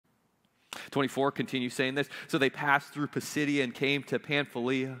24 continues saying this. So they passed through Pisidia and came to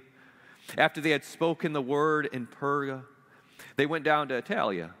Pamphylia. After they had spoken the word in Perga, they went down to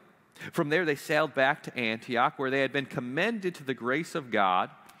Italia. From there they sailed back to Antioch, where they had been commended to the grace of God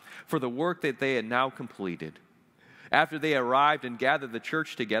for the work that they had now completed. After they arrived and gathered the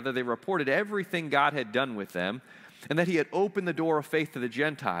church together, they reported everything God had done with them, and that he had opened the door of faith to the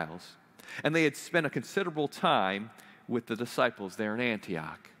Gentiles. And they had spent a considerable time with the disciples there in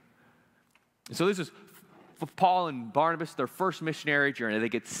Antioch. So this is Paul and Barnabas, their first missionary journey. They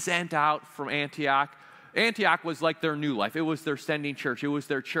get sent out from Antioch. Antioch was like their new life. It was their sending church. It was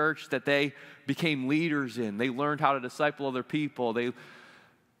their church that they became leaders in. They learned how to disciple other people. They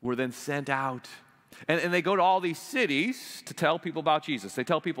were then sent out. And they go to all these cities to tell people about Jesus. They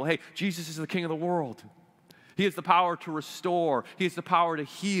tell people, hey, Jesus is the King of the world. He has the power to restore. He has the power to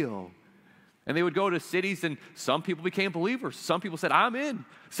heal. And they would go to cities, and some people became believers. Some people said, I'm in.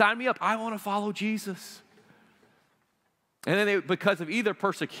 Sign me up. I want to follow Jesus. And then because of either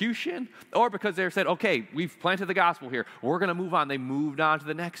persecution or because they said, okay, we've planted the gospel here. We're going to move on. They moved on to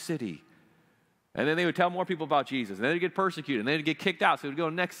the next city. And then they would tell more people about Jesus. And then they'd get persecuted. And then they'd get kicked out. So they would go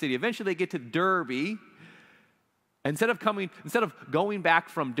to the next city. Eventually they get to Derbe. Instead of going back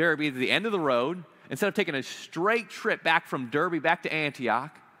from Derbe to the end of the road, instead of taking a straight trip back from Derbe back to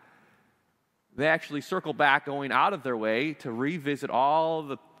Antioch, they actually circle back, going out of their way to revisit all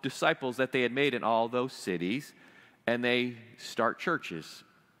the disciples that they had made in all those cities, and they start churches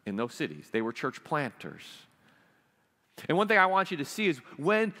in those cities. They were church planters. And one thing I want you to see is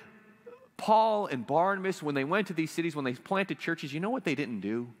when Paul and Barnabas, when they went to these cities, when they planted churches, you know what they didn't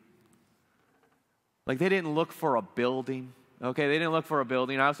do? Like, they didn't look for a building, okay? They didn't look for a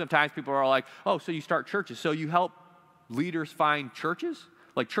building. Now, sometimes people are like, oh, so you start churches. So you help leaders find churches?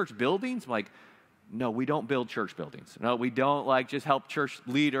 Like church buildings? I'm like, no, we don't build church buildings. No, we don't like just help church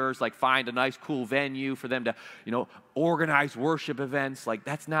leaders like find a nice cool venue for them to, organize worship events. Like,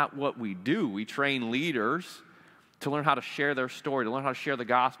 that's not what we do. We train leaders to learn how to share their story, to learn how to share the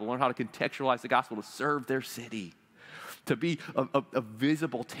gospel, learn how to contextualize the gospel, to serve their city, to be a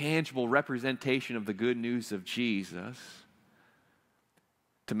visible, tangible representation of the good news of Jesus,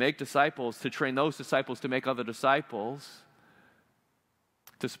 to make disciples, to train those disciples to make other disciples,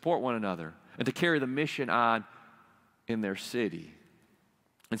 to support one another, and to carry the mission on in their city.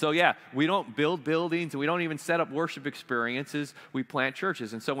 And so, yeah, we don't build buildings, and we don't even set up worship experiences. We plant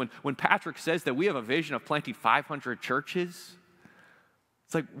churches. And so when Patrick says that we have a vision of planting 500 churches,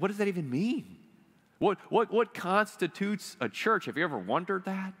 it's like, what does that even mean? What constitutes a church? Have you ever wondered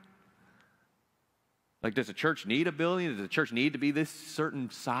that? Like, does a church need a building? Does a church need to be this certain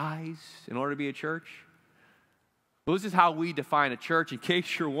size in order to be a church? Well, this is how we define a church. In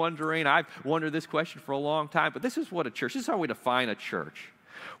case you're wondering, I've wondered this question for a long time, but this is what a church, this is how we define a church.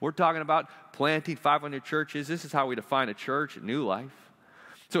 We're talking about planting 500 churches. This is how we define a church at New Life.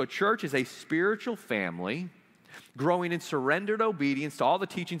 So a church is a spiritual family growing in surrendered obedience to all the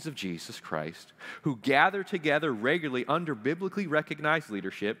teachings of Jesus Christ, who gather together regularly under biblically recognized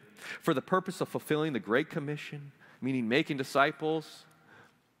leadership for the purpose of fulfilling the Great Commission, meaning making disciples,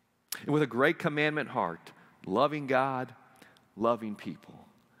 and with a great commandment heart, loving God, loving people.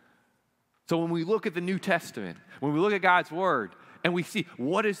 So when we look at the New Testament, when we look at God's Word, and we see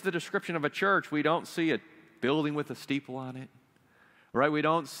what is the description of a church, we don't see a building with a steeple on it, right? We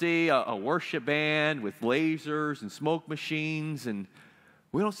don't see a worship band with lasers and smoke machines, and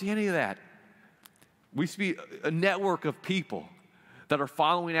we don't see any of that. We see a network of people that are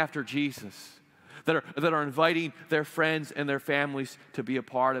following after Jesus, that are inviting their friends and their families to be a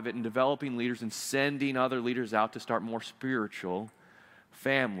part of it, and developing leaders and sending other leaders out to start more spiritual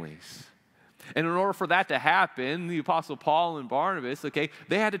families. And in order for that to happen, the Apostle Paul and Barnabas, okay,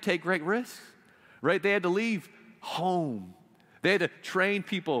 they had to take great risks, right? They had to leave home. They had to train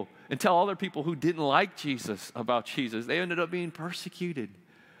people and tell other people who didn't like Jesus about Jesus. They ended up being persecuted.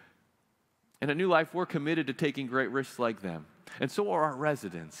 And at New Life, we're committed to taking great risks like them. And so are our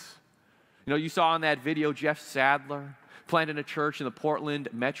residents. You saw in that video Jeff Sadler planted a church in the Portland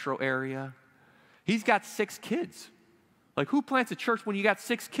metro area. He's got 6 kids. Like, who plants a church when you got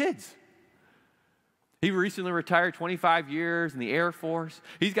 6 kids? He recently retired, 25 years in the Air Force.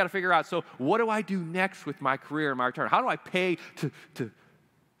 He's got to figure out, so what do I do next with my career and my retirement? How do I pay to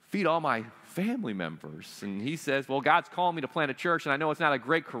feed all my family members? And he says, well, God's calling me to plant a church, and I know it's not a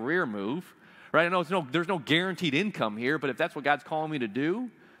great career move, right? I know there's no guaranteed income here, but if that's what God's calling me to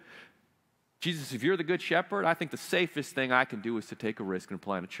do, Jesus, if you're the good shepherd, I think the safest thing I can do is to take a risk and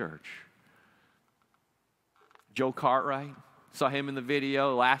plant a church. Joe Cartwright, saw him in the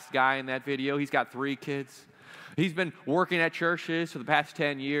video, last guy in that video. He's got 3 kids. He's been working at churches for the past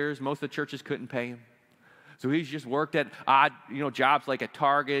 10 years. Most of the churches couldn't pay him. So he's just worked at odd, jobs like at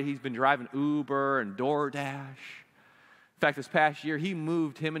Target. He's been driving Uber and DoorDash. In fact, this past year, he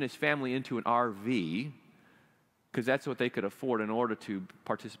moved him and his family into an RV because that's what they could afford in order to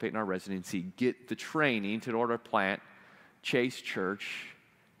participate in our residency, get the training in order to plant Chase Church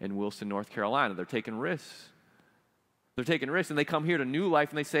in Wilson, North Carolina. They're taking risks. They're taking risks, and they come here to New Life,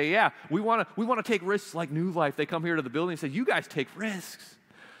 and they say, yeah, we want to take risks like New Life. They come here to the building and say, you guys take risks.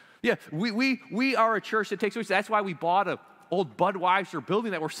 Yeah, we are a church that takes risks. That's why we bought an old Budweiser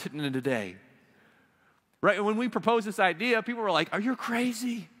building that we're sitting in today. Right? And when we proposed this idea, people were like, are you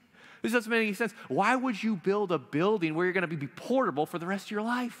crazy? This doesn't make any sense. Why would you build a building where you're going to be portable for the rest of your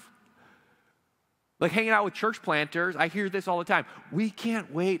life? Like hanging out with church planters, I hear this all the time. We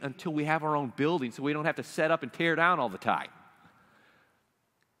can't wait until we have our own building so we don't have to set up and tear down all the time.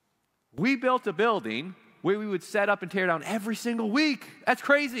 We built a building where we would set up and tear down every single week. That's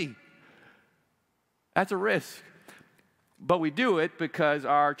crazy. That's a risk. But we do it because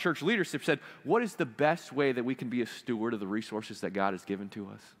our church leadership said, what is the best way that we can be a steward of the resources that God has given to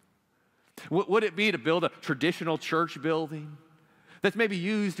us? Would it be to build a traditional church building that's maybe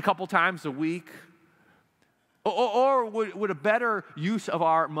used a couple times a week? Or would a better use of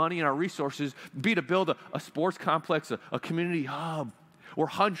our money and our resources be to build a sports complex, a community hub, where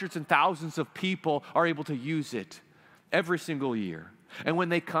hundreds and thousands of people are able to use it every single year? And when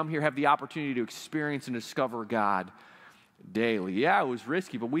they come here, have the opportunity to experience and discover God daily. Yeah, it was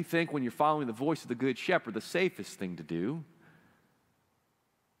risky, but we think when you're following the voice of the Good Shepherd, the safest thing to do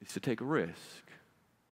is to take a risk.